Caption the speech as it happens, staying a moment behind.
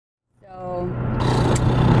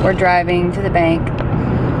We're driving to the bank.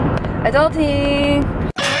 Adulting!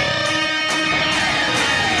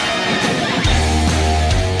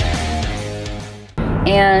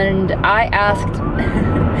 And I asked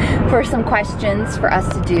for some questions for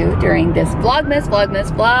us to do during this Vlogmas.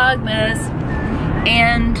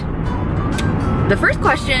 And the first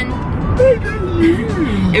question,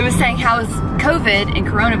 it was saying how has COVID and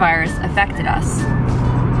coronavirus affected us?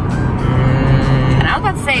 And I was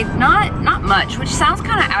about to say, not much, which sounds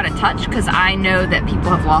kind of out of touch because I know that people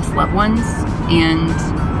have lost loved ones and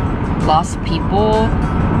lost people,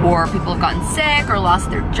 or people have gotten sick or lost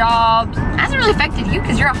their jobs. It hasn't really affected you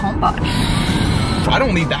because you're a homebody. I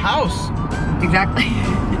don't leave the house. Exactly.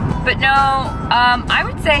 But no, I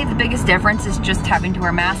would say the biggest difference is just having to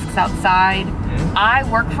wear masks outside. I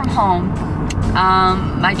work from home.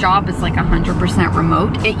 My job is like 100%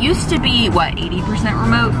 remote. It used to be, what, 80%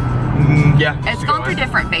 remote? Yeah. It's gone through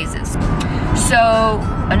different phases. So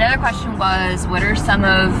another question was, what are some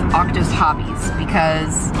of Octo's hobbies?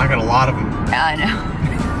 Because I got a lot of them. I know.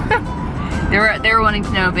 They were wanting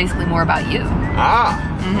to know basically more about you.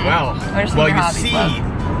 Well, what are some of your you hobbies, see, love?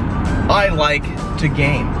 I like to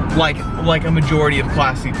game, like a majority of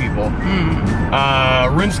classy people.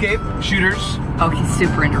 RuneScape, shooters. Oh, he's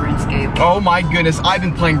super into RuneScape. Oh my goodness, I've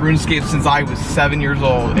been playing RuneScape since I was 7 years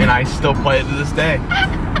old, and I still play it to this day.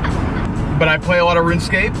 But I play a lot of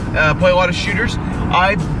RuneScape, play a lot of shooters.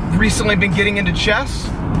 I've recently been getting into chess.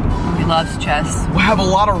 He loves chess. I have a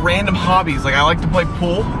lot of random hobbies. Like I like to play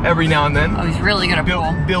pool every now and then. Oh, he's really good at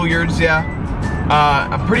pool. Billiards, yeah.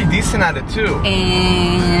 I'm pretty decent at it too.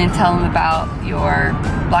 And tell him about your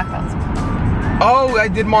black belts. Oh, I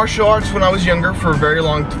did martial arts when I was younger for a very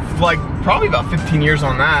long, like probably about 15 years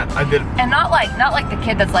on that. I did. And not like the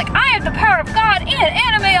kid that's like, I have the power of God and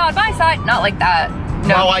anime on my side. Not like that.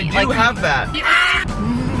 No, well, I do have that.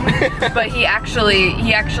 But he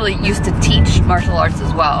actually used to teach martial arts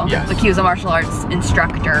as well. Yes. Like he was a martial arts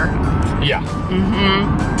instructor. Yeah.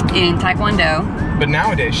 In Taekwondo. But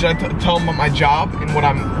nowadays, should I tell them about my job and what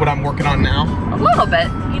I'm working on now? A little bit,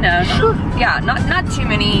 you know. Sure. Yeah, not too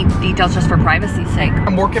many details just for privacy's sake.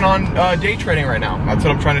 I'm working on day trading right now. That's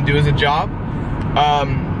what I'm trying to do as a job.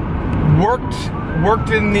 Worked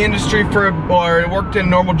in the industry worked in a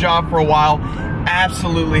normal job for a while.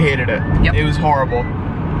 Absolutely hated it. Yep. It was horrible.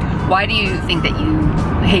 Why do you think that you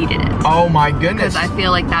hated it? Oh my goodness. Because I feel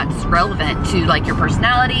like that's relevant to like your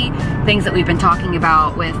personality, things that we've been talking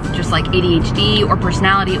about with just like ADHD or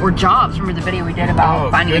personality or jobs. Remember the video we did about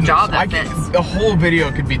finding a job that fits? A whole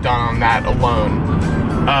video could be done on that alone.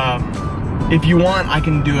 If you want, I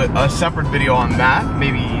can do a separate video on that,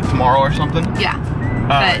 maybe tomorrow or something. Yeah,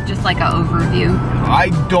 but just like an overview. I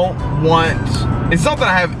don't want. It's not that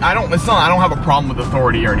I don't have a problem with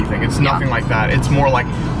authority or anything. It's nothing like that. It's more like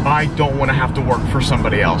I don't want to have to work for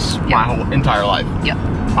somebody else my whole entire life. Yep.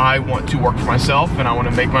 I want to work for myself, and I want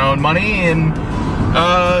to make my own money, and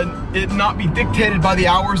it not be dictated by the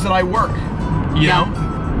hours that I work. You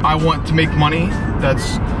know, I want to make money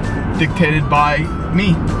that's dictated by me.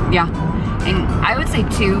 Yeah. And I would say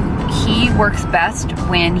too, he works best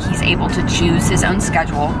when he's able to choose his own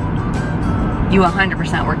schedule. You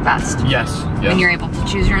 100% work best. Yes. When you're able to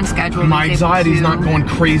choose your own schedule. My anxiety's not going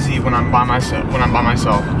crazy when I'm by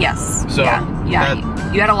myself. Yes. So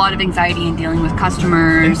yeah. You had a lot of anxiety in dealing with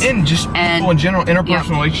customers. And just people in general.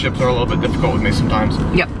 Interpersonal relationships are a little bit difficult with me sometimes.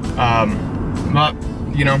 Yep. But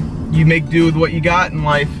you know, you make do with what you got in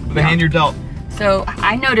life, the hand you're dealt. So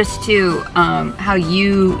I noticed too, how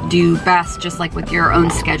you do best, just like with your own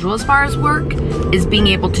schedule as far as work, is being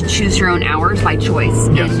able to choose your own hours by choice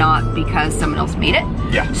and not because someone else made it.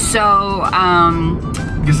 Yeah. So,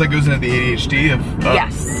 I guess that goes into the ADHD of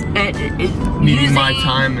yes, needing my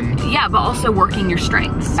time and but also working your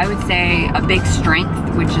strengths. I would say a big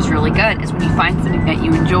strength, which is really good, is when you find something that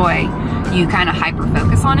you enjoy, you kind of hyper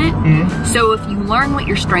focus on it. So if you learn what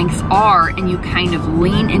your strengths are and you kind of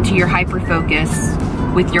lean into your hyper focus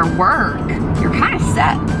with your work, you're kind of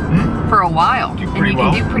set for a while, and you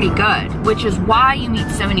can do pretty good, which is why you meet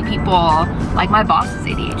so many people. Like my boss is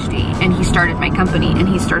ADHD, and he started my company, and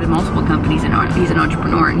he started multiple companies, and he's an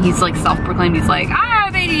entrepreneur, and he's like self-proclaimed. He's like, I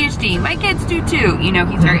have ADHD, my kids do too. You know,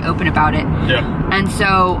 he's very open about it. Yeah. And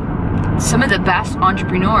so some of the best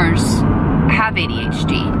entrepreneurs have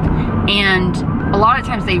ADHD, and a lot of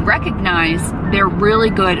times they recognize they're really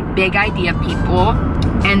good big idea people,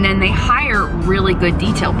 and then they hire really good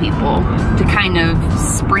detail people to kind of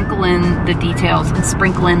sprinkle in the details and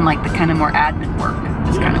sprinkle in like the kind of more admin work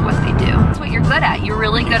is kind of what they do. That's what you're good at. You're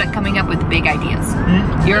really good at coming up with big ideas.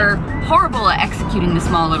 You're horrible at executing the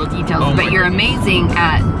small little details, but you're amazing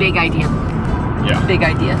at big idea big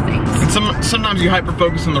idea things. And sometimes you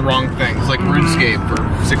hyper-focus on the wrong things, like RuneScape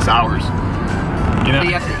for 6 hours. You know? So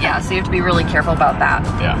you have to be really careful about that.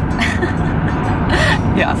 Yeah.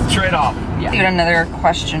 Yeah. Trade-off. Yeah. Dude, another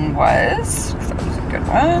question was, that was a good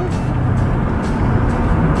one.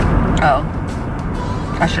 Oh,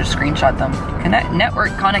 I should have screenshot them.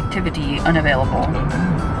 Network connectivity unavailable.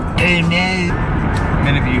 Hey, no.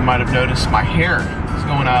 Many of you might have noticed my hair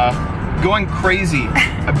is going crazy.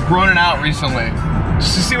 I've grown it out recently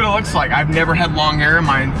just to see what it looks like. I've never had long hair in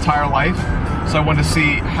my entire life, so I wanted to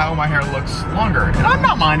see how my hair looks longer. And I'm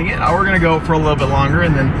not minding it. We're gonna go for a little bit longer,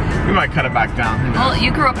 and then we might cut it back down. Well,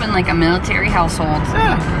 you grew up in like a military household.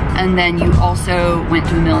 Yeah. And then you also went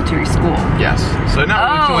to a military school. Yes. So not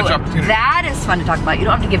really too much opportunity. That is fun to talk about. You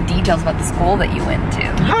don't have to give details about the school that you went to.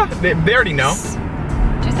 Huh, they already know.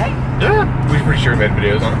 Did you say? Yeah. We're pretty sure we made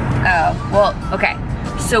videos on it. Oh, well, okay.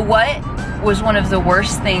 So what was one of the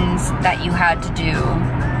worst things that you had to do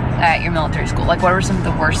at your military school? Like, what were some of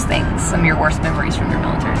the worst things, some of your worst memories from your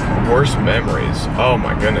military school? Worst memories? Oh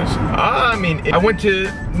my goodness. I mean, I went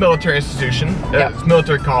to military institution, Yep.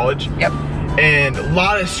 military college. Yep. And a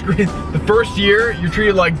lot of screen. The first year, you're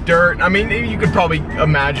treated like dirt. I mean, you could probably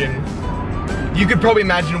imagine,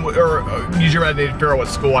 or use your imagination to figure out what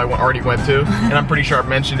school I already went to. And I'm pretty sure I've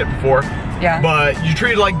mentioned it before. Yeah. But you're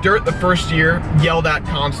treated like dirt the first year, yelled at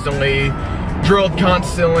constantly, drilled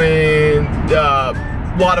constantly,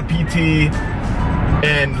 a lot of PT,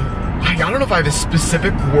 and I don't know if I have a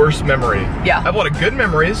specific worst memory. Yeah. I have a lot of good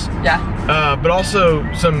memories. Yeah. But also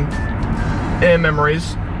some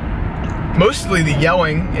memories. Mostly the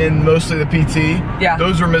yelling and mostly the PT. Yeah.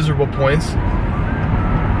 Those were miserable points.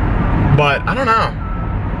 But I don't know.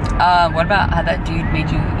 What about how that dude made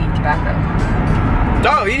you eat tobacco?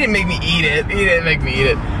 Oh, he didn't make me eat it. He didn't make me eat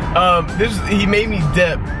it. He made me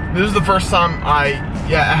dip. This was the first time I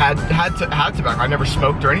had tobacco. I never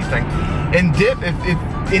smoked or anything. And dip, if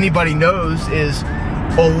anybody knows, is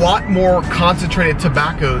a lot more concentrated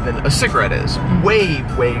tobacco than a cigarette is. Way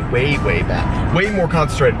back. Way more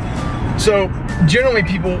concentrated. So generally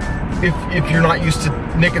people, if you're not used to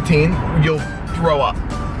nicotine, you'll throw up.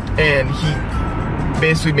 And he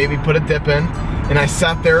basically made me put a dip in, and I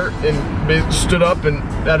sat there and stood up and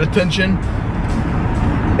at attention.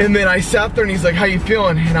 And then I sat there and he's like, "How you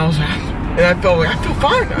feeling?" And I felt like, I feel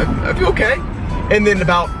fine. I feel okay. And then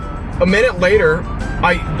about a minute later,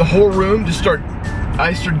 the whole room just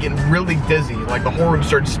I started getting really dizzy. Like the whole room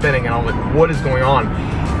started spinning, and I was like, "What is going on?"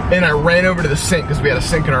 And I ran over to the sink, because we had a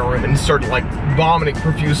sink in our room, and started like vomiting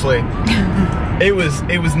profusely. It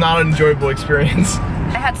was not an enjoyable experience.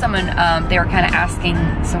 I had someone, they were kind of asking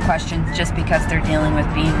some questions just because they're dealing with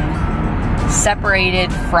being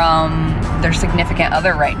separated from their significant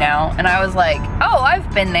other right now. And I was like, oh,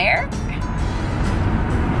 I've been there.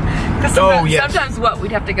 Sometimes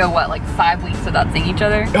we'd have to go, like 5 weeks without seeing each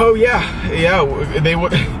other? Oh yeah, they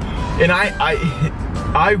would. And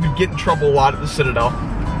I would get in trouble a lot at the Citadel.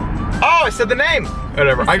 Oh, I said the name.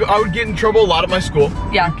 Whatever. I would get in trouble a lot at my school.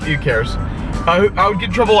 Yeah. Who cares? I would get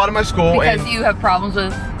in trouble a lot at my school. Because you have problems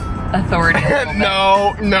with authority.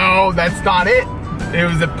 No, that's not it. It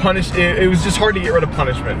was it was just hard to get rid of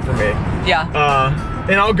punishment for me. Yeah.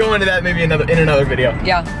 And I'll go into that maybe in another video.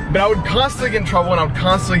 Yeah. But I would constantly get in trouble, and I would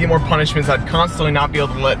constantly get more punishments. I'd constantly not be able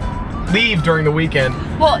to leave during the weekend.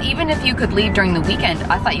 Well, even if you could leave during the weekend,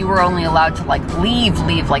 I thought you were only allowed to like leave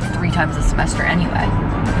like 3 times a semester anyway.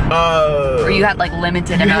 Or you had like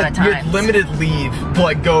limited amount of time. You had limited leave to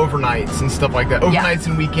like go overnights and stuff like that. Overnights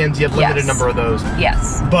and weekends, you had limited number of those.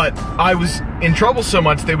 Yes. But I was in trouble so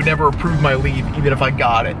much they would never approve my leave even if I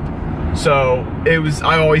got it. So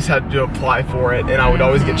I always had to apply for it, and I would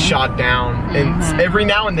always get shot down. And every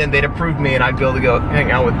now and then they'd approve me, and I'd be able to go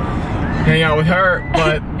hang out with her.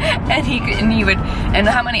 But and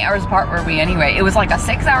how many hours apart were we anyway? It was like a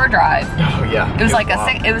 6-hour drive. Oh yeah. It was like a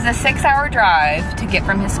 6-hour drive to get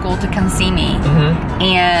from his school to come see me.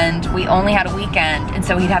 And we only had a weekend, and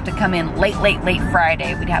so he'd have to come in late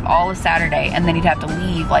Friday. We'd have all of Saturday, and then he'd have to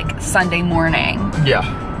leave like Sunday morning.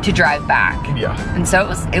 Yeah. To drive back. Yeah. And so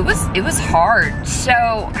it was hard. So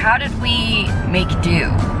how did we make do?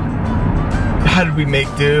 How did we make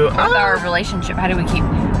do? With our relationship, how did we keep?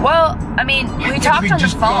 Well, I mean, we talked on the phone. We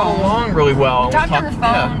just got along really well. We talked on the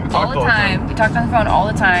phone all the time. We talked on the phone all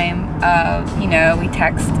the time. You know, we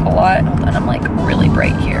text a lot. Hold on, I'm like really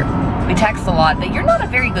bright here. We text a lot, but you're not a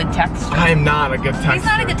very good texter. I am not a good texter. He's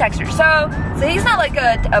not a good texter. So he's not like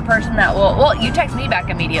a person that well, you text me back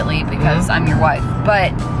immediately because I'm your wife.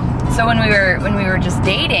 But so when we were just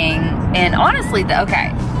dating, and honestly,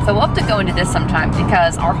 okay. So we'll have to go into this sometime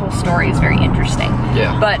because our whole story is very interesting.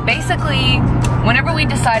 Yeah. But basically, whenever we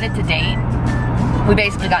decided to date, we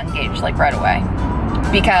basically got engaged like right away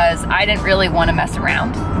because I didn't really want to mess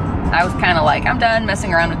around. I was kind of like, I'm done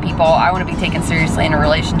messing around with people. I want to be taken seriously in a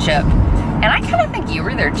relationship. And I kind of think you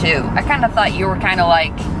were there too. I kind of thought you were kind of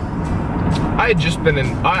like... I had just been in,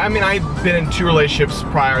 I mean, I'd been in 2 relationships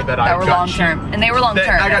prior that I were got long-term. And they were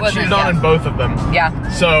long-term. I got cheated on in both of them. Yeah.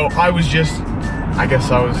 So I was just, I guess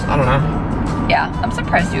I was, I don't know. Yeah, I'm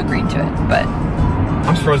surprised you agreed to it, but...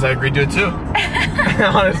 I'm surprised I agreed to it too.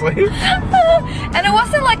 Honestly. And it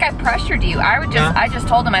wasn't like I pressured you. I just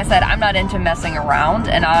told him, I said, I'm not into messing around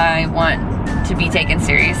and I want to be taken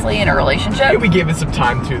seriously in a relationship. Yeah, we gave it some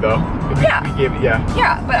time too though. We gave it, yeah.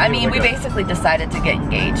 Yeah, but I mean, we basically decided to get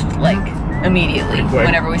engaged like immediately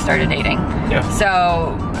whenever we started dating. Yeah.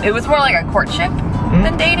 So it was more like a courtship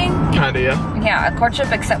than dating. Kinda, yeah. Yeah, a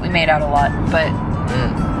courtship, except we made out a lot, but...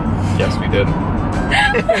 Yes, we did.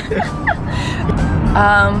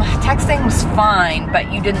 Texting was fine,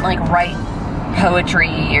 but you didn't like write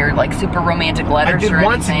poetry or like super romantic letters. I did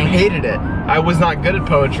once and you hated it. I was not good at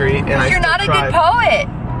poetry, and you're not a good poet.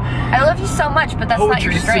 I love you so much, but that's not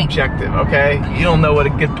your strength. Poetry is subjective, okay? You don't know what a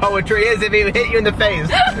good poetry is if it hit you in the face.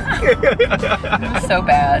 It was so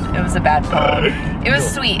bad. It was a bad poem. It was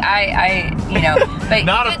sweet. You know, but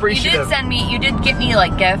not appreciative. You did get me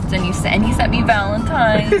like gifts, and he sent me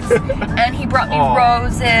Valentine's, and he brought me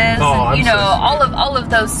roses, and you know, all of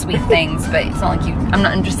those sweet things. But it's not like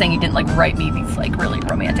I'm just saying you didn't like write me these like really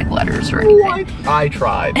romantic letters or anything. I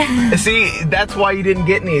tried. See, that's why you didn't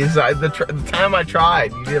get any. The time I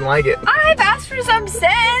tried, you didn't like it. I've asked for some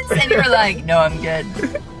sense, and you were like, no, I'm good.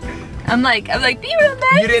 I'm like, be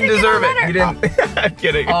romantic. You didn't deserve it. You didn't. I'm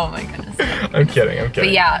kidding. Oh my goodness. I'm kidding.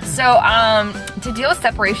 But yeah, so to deal with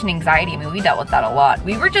separation anxiety, I mean, we dealt with that a lot.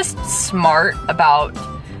 We were just smart about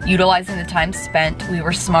utilizing the time spent. We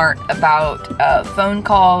were smart about phone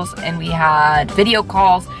calls, and we had video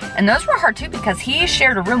calls, and those were hard too because he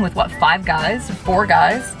shared a room with what, 5 guys, 4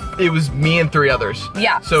 guys? It was me and 3 others.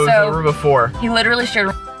 Yeah. So it was a room of 4. He literally shared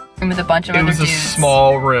a room with a bunch of other dudes. It was a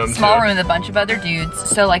small room. Small room with a bunch of other dudes.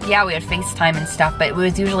 So like, yeah, we had FaceTime and stuff, but it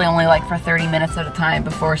was usually only like for 30 minutes at a time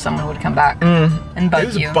before someone would come back and bug you.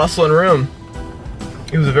 It was a bustling room.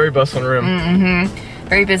 It was a very bustling room.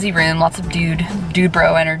 Very busy room, lots of dude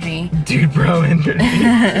bro energy. Dude bro energy.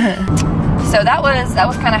 So that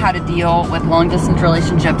was kind of how to deal with long distance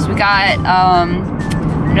relationships. We got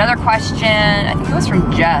another question, I think it was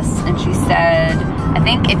from Jess, and she said, I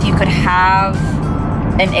think if you could have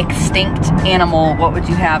an extinct animal, what would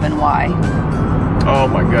you have and why? Oh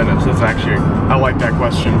my goodness, that's actually, I like that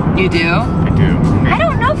question. You do? I do. I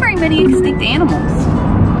don't know very many extinct animals.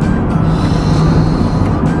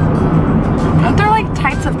 Aren't there like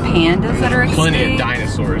types of pandas that are extinct? Plenty of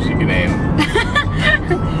dinosaurs you can name.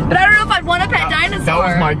 But I don't know if I'd want to pet dinosaur. That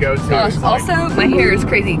was my go-to. Also, my hair is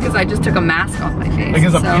crazy because I just took a mask off my face. Like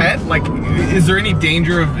as a pet? Like, is there any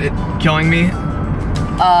danger of it killing me?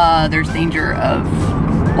 There's danger of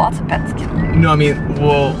lots of pets killing you. No, I mean,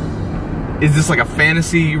 well, is this like a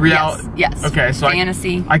fantasy reality? Yes. Okay, so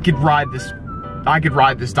fantasy. I could ride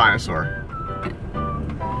this dinosaur.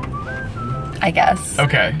 I guess.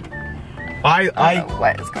 Okay. I don't know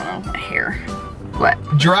what is going on with my hair. What?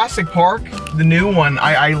 Jurassic Park, the new one.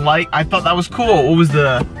 I thought that was cool. What was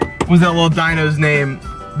that little dino's name?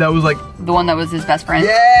 That was like the one that was his best friend.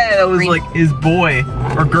 Yeah, that was like his boy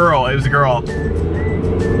or girl. It was a girl.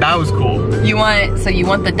 That was cool. You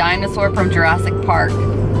want the dinosaur from Jurassic Park?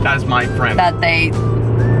 That's my friend. Okay.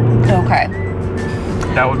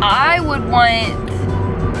 That would. I would want.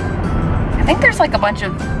 I think there's like a bunch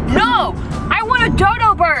of. No, I want a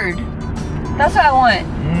dodo bird. That's what I want.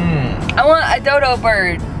 I want a dodo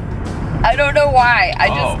bird. I don't know why.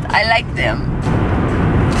 I like them.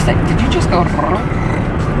 Did you just go?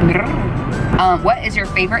 What is your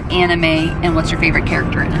favorite anime and what's your favorite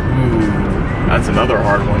character in it? Ooh, that's another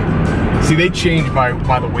hard one. See, they change by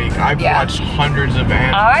the week. I've watched hundreds of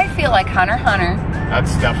anime. I feel like Hunter x Hunter.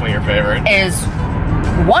 That's definitely your favorite. Is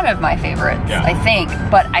one of my favorites, I think.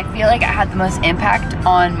 But I feel like it had the most impact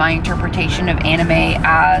on my interpretation of anime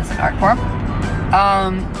as an art form.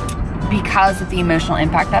 Because of the emotional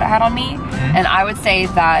impact that it had on me. And I would say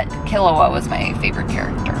that Killua was my favorite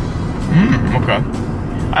character. Okay.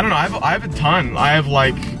 I don't know, I have a ton. I have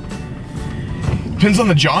like, depends on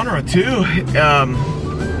the genre too.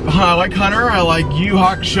 I like Hunter, I like Yu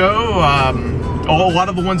Hakusho. A lot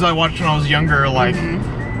of the ones I watched when I was younger, like,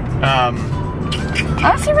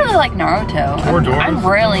 I also really like Naruto. I'm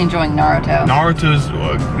really enjoying Naruto. Naruto's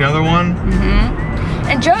another one.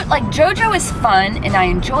 And JoJo is fun and I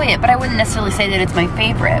enjoy it, but I wouldn't necessarily say that it's my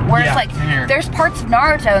favorite. Whereas there's parts of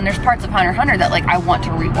Naruto and there's parts of Hunter x Hunter that like I want to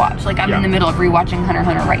rewatch. Like I'm in the middle of rewatching Hunter x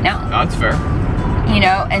Hunter right now. That's fair. you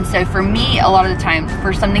know? And so for me, a lot of the time,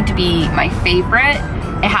 for something to be my favorite,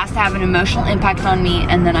 it has to have an emotional impact on me,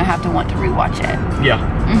 and then I have to want to rewatch it. Yeah.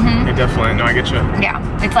 Yeah, definitely. No, I get you.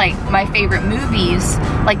 Yeah, it's like my favorite movies.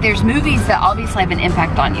 Like there's movies that obviously have an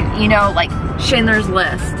impact on you. You know, like Schindler's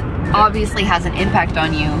List obviously has an impact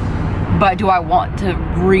on you, but do I want to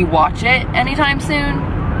rewatch it anytime soon?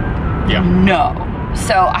 Yeah. No.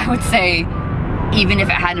 So I would say, even if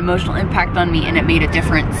it had an emotional impact on me and it made a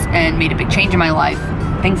difference and made a big change in my life,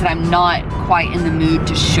 things that I'm not quite in the mood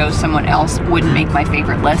to show someone else wouldn't make my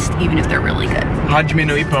favorite list, even if they're really good. Hajime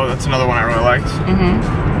no Ippo, that's another one I really liked.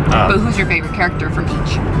 But who's your favorite character from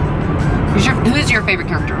each? Who's your favorite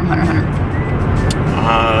character from Hunter x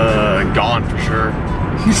Hunter? Gone for sure.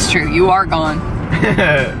 It's true, you are gone.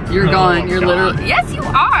 You're gone. You're literally, yes you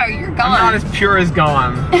are, you're gone. I'm not as pure as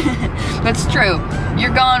Gone. That's true.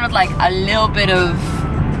 You're gone with like a little bit of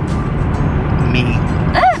me.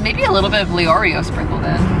 Maybe a little bit of Leorio sprinkled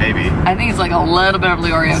in. Maybe. I think it's like a little bit of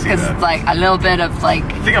Leorio because it's like a little bit of like.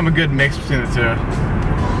 I think I'm a good mix between the two.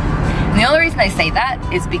 And the only reason I say that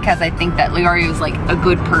is because I think that Leorio is like a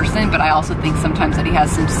good person, but I also think sometimes that he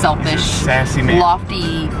has some selfish, sassy man.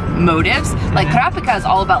 lofty motives. Like Kurapika is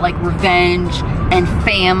all about like revenge and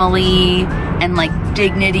family and like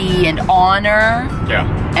dignity and honor.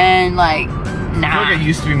 Yeah. And like, nah. I feel like it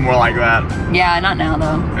used to be more like that. Yeah, not now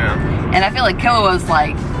though. Yeah. And I feel like Killua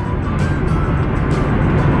like,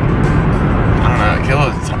 I don't know,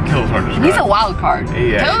 Killua's hard to describe. he's a wild card.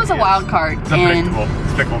 Yeah, Killua's a wild card. It's unpredictable.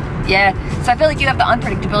 It's fickle. Yeah, so I feel like you have the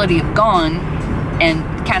unpredictability of Gone and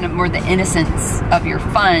kind of more the innocence of your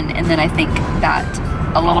fun, and then I think that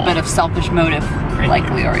a little bit of selfish motive like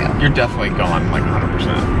Leorio. You're definitely Gone, like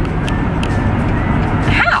 100%.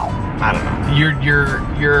 How? I don't know.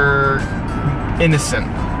 You're innocent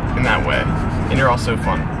in that way, and you're also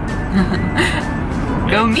fun.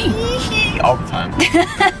 Go me. All the time.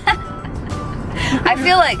 I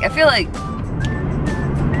feel like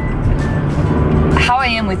how I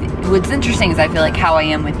am with, what's interesting is I feel like how I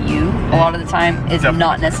am with you a lot of the time is Definitely.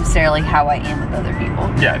 not necessarily how I am with other people.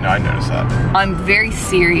 Yeah, no, I noticed that. I'm very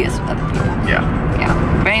serious with other people. Yeah.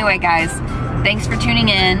 Yeah. But anyway, guys, thanks for tuning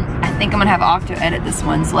in. I think I'm gonna have Octo edit this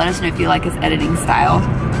one, so let us know if you like his editing style.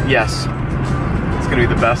 Yes. It's gonna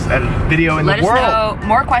be the best edited video in the world. Let us know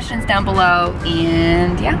more questions down below,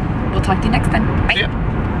 and yeah, we'll talk to you next time. Bye. Yeah.